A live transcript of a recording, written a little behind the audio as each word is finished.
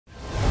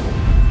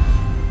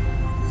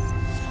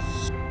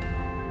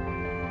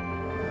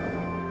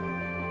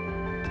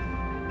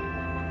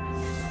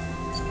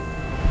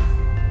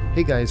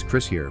Hey guys,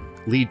 Chris here,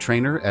 lead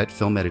trainer at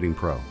Film Editing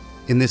Pro.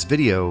 In this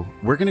video,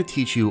 we're going to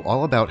teach you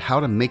all about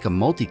how to make a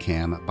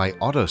multicam by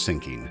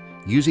auto-syncing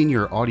using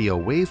your audio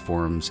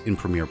waveforms in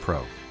Premiere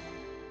Pro.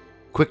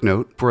 Quick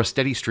note, for a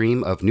steady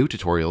stream of new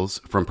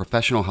tutorials from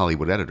professional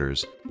Hollywood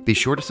editors, be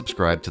sure to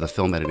subscribe to the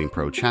Film Editing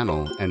Pro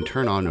channel and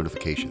turn on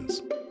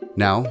notifications.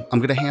 Now, I'm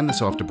going to hand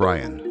this off to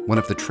Brian, one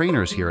of the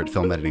trainers here at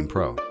Film Editing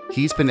Pro.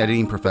 He's been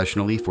editing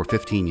professionally for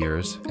 15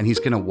 years, and he's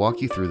going to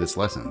walk you through this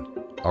lesson.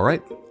 All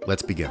right,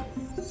 let's begin.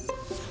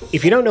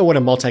 If you don't know what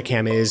a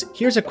multicam is,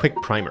 here's a quick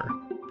primer.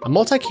 A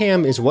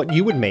multicam is what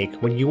you would make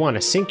when you want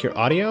to sync your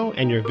audio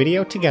and your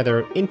video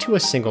together into a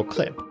single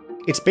clip.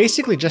 It's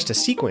basically just a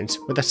sequence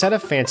with a set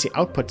of fancy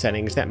output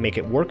settings that make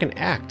it work and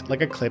act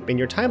like a clip in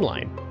your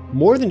timeline,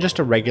 more than just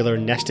a regular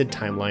nested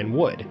timeline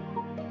would.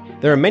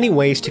 There are many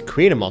ways to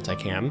create a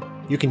multicam.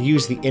 You can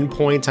use the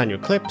endpoints on your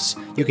clips,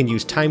 you can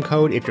use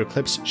timecode if your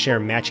clips share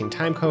matching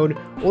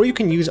timecode, or you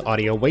can use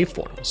audio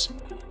waveforms.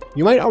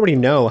 You might already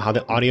know how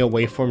the audio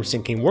waveform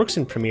syncing works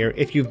in Premiere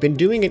if you've been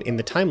doing it in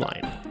the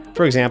timeline.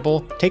 For example,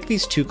 take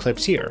these two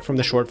clips here from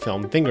the short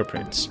film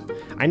Fingerprints.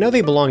 I know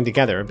they belong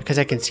together because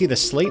I can see the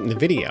slate in the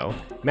video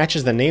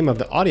matches the name of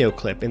the audio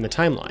clip in the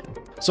timeline.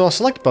 So I'll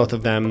select both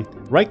of them,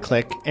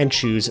 right-click, and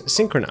choose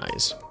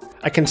Synchronize.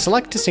 I can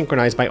select to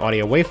synchronize by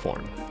audio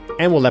waveform,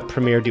 and we'll let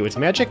Premiere do its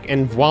magic,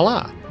 and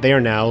voila, they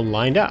are now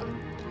lined up.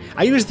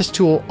 I use this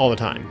tool all the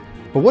time.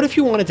 But what if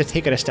you wanted to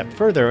take it a step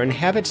further and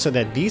have it so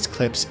that these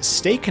clips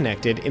stay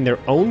connected in their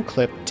own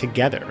clip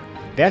together?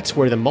 That's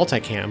where the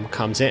multicam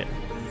comes in.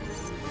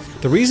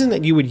 The reason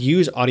that you would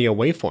use audio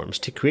waveforms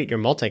to create your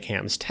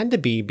multicams tend to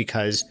be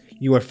because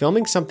you are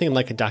filming something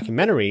like a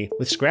documentary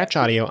with scratch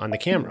audio on the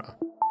camera.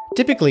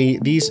 Typically,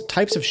 these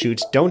types of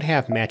shoots don't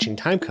have matching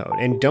timecode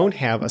and don't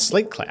have a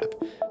slate clap,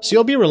 so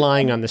you'll be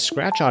relying on the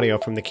scratch audio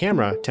from the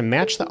camera to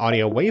match the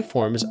audio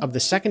waveforms of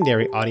the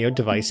secondary audio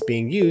device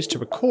being used to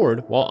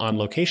record while on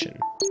location.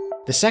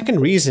 The second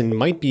reason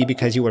might be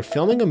because you are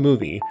filming a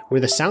movie where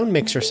the sound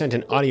mixer sent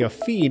an audio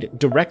feed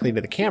directly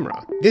to the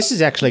camera. This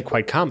is actually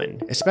quite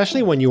common,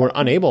 especially when you are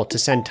unable to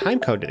send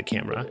timecode to the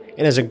camera,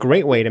 and is a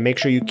great way to make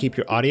sure you keep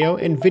your audio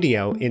and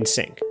video in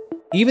sync.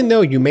 Even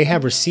though you may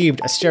have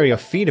received a stereo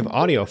feed of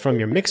audio from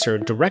your mixer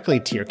directly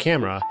to your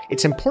camera,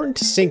 it's important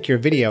to sync your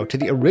video to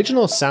the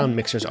original sound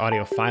mixer's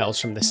audio files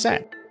from the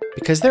set,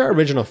 because their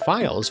original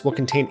files will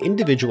contain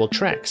individual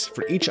tracks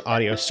for each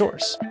audio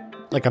source,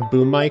 like a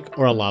boom mic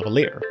or a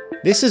lavalier.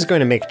 This is going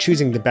to make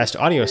choosing the best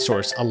audio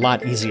source a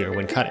lot easier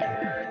when cutting.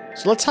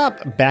 So let's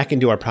hop back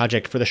into our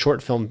project for the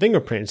short film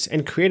Fingerprints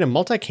and create a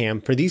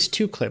multicam for these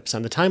two clips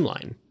on the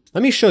timeline.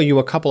 Let me show you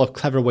a couple of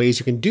clever ways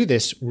you can do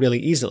this really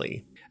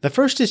easily. The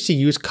first is to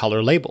use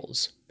color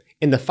labels.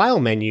 In the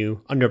File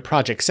menu, under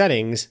Project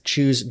Settings,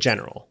 choose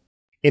General.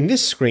 In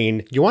this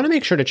screen, you want to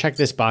make sure to check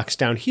this box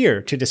down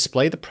here to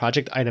display the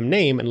project item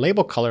name and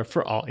label color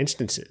for all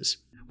instances.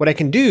 What I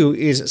can do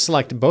is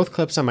select both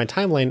clips on my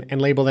timeline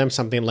and label them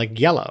something like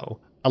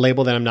yellow, a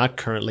label that I'm not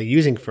currently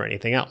using for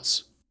anything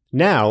else.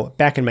 Now,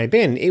 back in my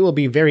bin, it will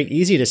be very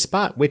easy to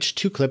spot which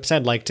two clips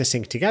I'd like to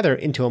sync together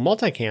into a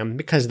multicam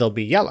because they'll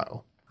be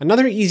yellow.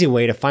 Another easy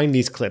way to find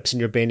these clips in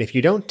your bin if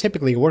you don't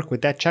typically work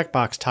with that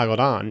checkbox toggled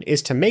on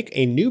is to make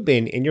a new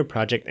bin in your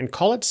project and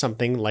call it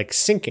something like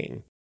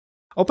syncing.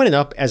 Open it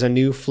up as a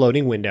new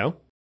floating window.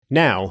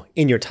 Now,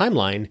 in your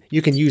timeline,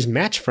 you can use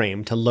Match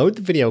Frame to load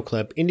the video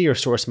clip into your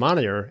source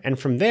monitor, and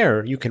from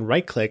there you can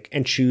right-click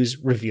and choose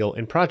Reveal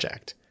in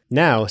Project.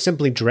 Now,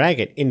 simply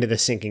drag it into the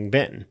syncing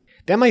bin.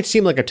 That might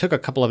seem like it took a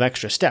couple of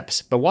extra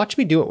steps, but watch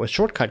me do it with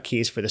shortcut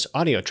keys for this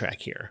audio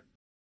track here.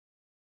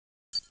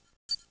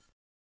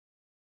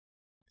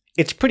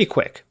 It's pretty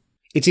quick.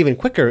 It's even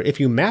quicker if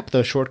you map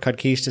those shortcut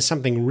keys to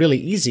something really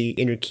easy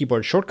in your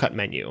keyboard shortcut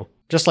menu,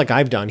 just like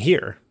I've done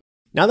here.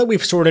 Now that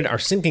we've sorted our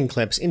syncing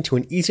clips into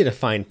an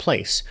easy-to-find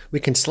place,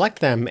 we can select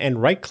them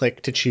and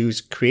right-click to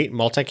choose Create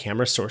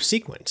Multi-Camera Source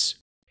Sequence.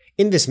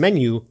 In this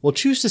menu, we'll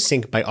choose to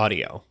sync by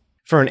audio.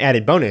 For an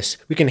added bonus,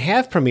 we can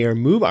have Premiere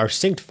move our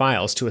synced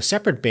files to a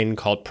separate bin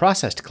called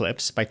Processed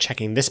Clips by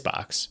checking this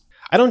box.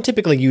 I don't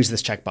typically use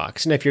this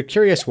checkbox, and if you're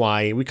curious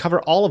why, we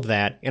cover all of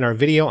that in our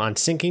video on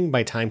syncing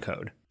by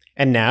timecode.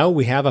 And now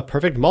we have a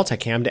perfect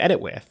multicam to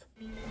edit with.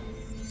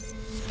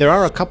 There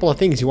are a couple of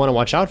things you want to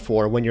watch out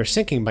for when you're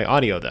syncing by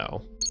audio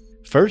though.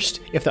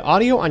 First, if the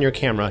audio on your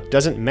camera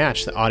doesn't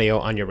match the audio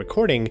on your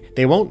recording,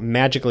 they won't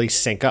magically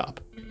sync up.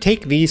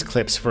 Take these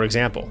clips for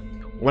example.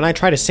 When I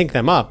try to sync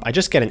them up, I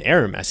just get an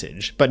error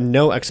message, but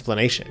no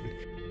explanation.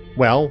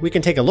 Well, we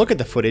can take a look at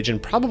the footage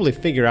and probably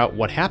figure out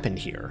what happened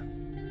here.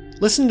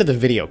 Listen to the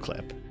video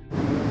clip.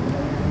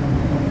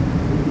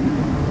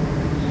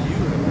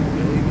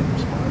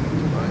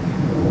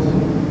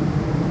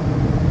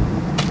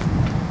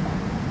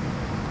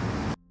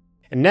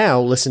 And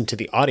now listen to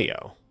the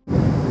audio.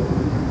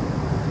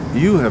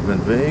 You have been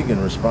vague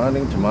in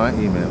responding to my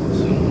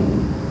emails.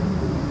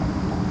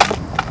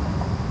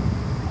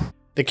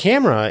 The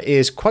camera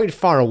is quite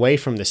far away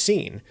from the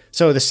scene,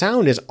 so the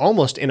sound is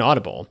almost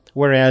inaudible,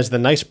 whereas the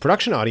nice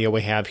production audio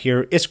we have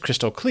here is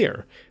crystal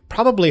clear,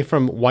 probably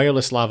from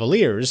wireless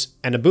lavaliers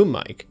and a boom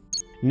mic.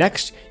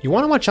 Next, you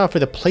want to watch out for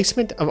the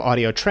placement of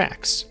audio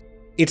tracks.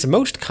 It's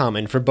most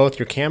common for both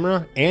your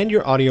camera and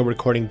your audio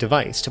recording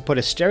device to put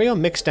a stereo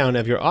mixdown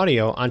of your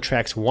audio on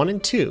tracks 1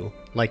 and 2,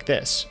 like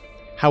this.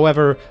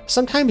 However,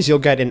 sometimes you'll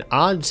get an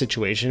odd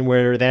situation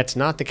where that's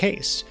not the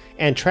case,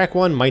 and track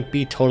 1 might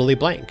be totally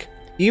blank,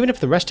 even if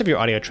the rest of your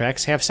audio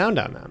tracks have sound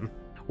on them.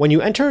 When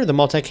you enter the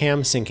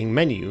Multicam syncing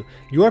menu,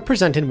 you are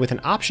presented with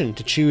an option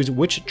to choose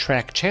which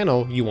track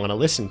channel you want to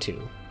listen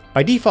to.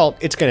 By default,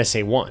 it's going to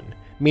say 1,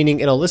 meaning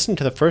it'll listen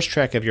to the first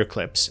track of your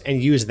clips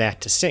and use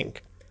that to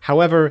sync.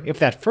 However, if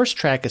that first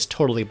track is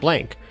totally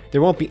blank,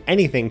 there won't be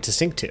anything to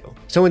sync to.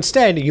 So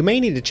instead, you may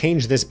need to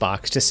change this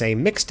box to say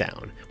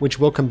Mixdown, which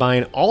will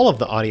combine all of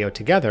the audio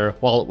together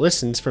while it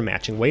listens for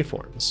matching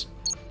waveforms.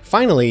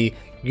 Finally,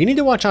 you need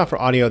to watch out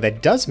for audio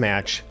that does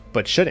match,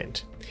 but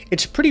shouldn't.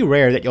 It's pretty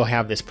rare that you'll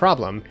have this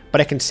problem,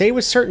 but I can say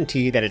with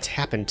certainty that it's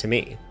happened to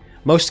me.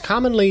 Most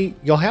commonly,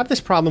 you'll have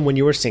this problem when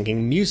you are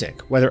syncing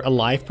music, whether a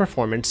live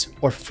performance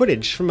or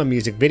footage from a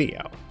music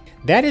video.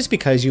 That is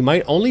because you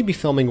might only be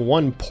filming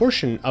one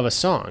portion of a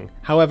song.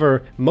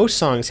 However, most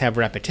songs have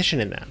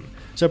repetition in them,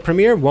 so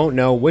Premiere won't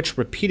know which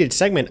repeated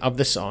segment of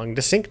the song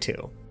to sync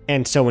to.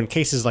 And so in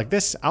cases like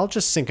this, I'll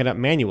just sync it up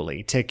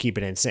manually to keep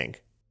it in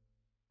sync.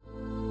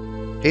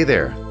 Hey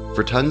there!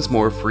 For tons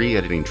more free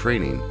editing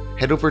training,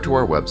 head over to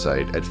our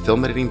website at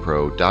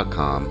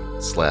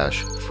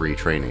filmeditingpro.com/free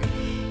training.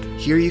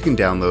 Here you can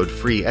download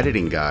free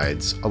editing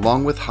guides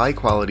along with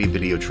high-quality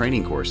video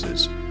training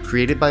courses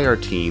created by our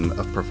team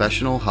of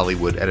professional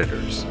Hollywood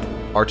editors.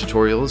 Our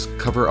tutorials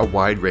cover a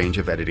wide range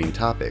of editing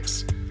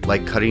topics,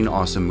 like cutting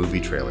awesome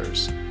movie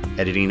trailers,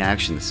 editing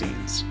action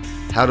scenes,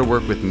 how to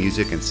work with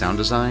music and sound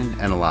design,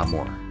 and a lot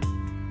more.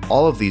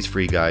 All of these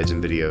free guides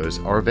and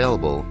videos are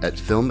available at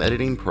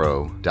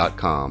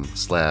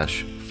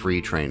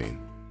filmeditingpro.com/free training.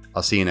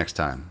 I'll see you next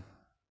time.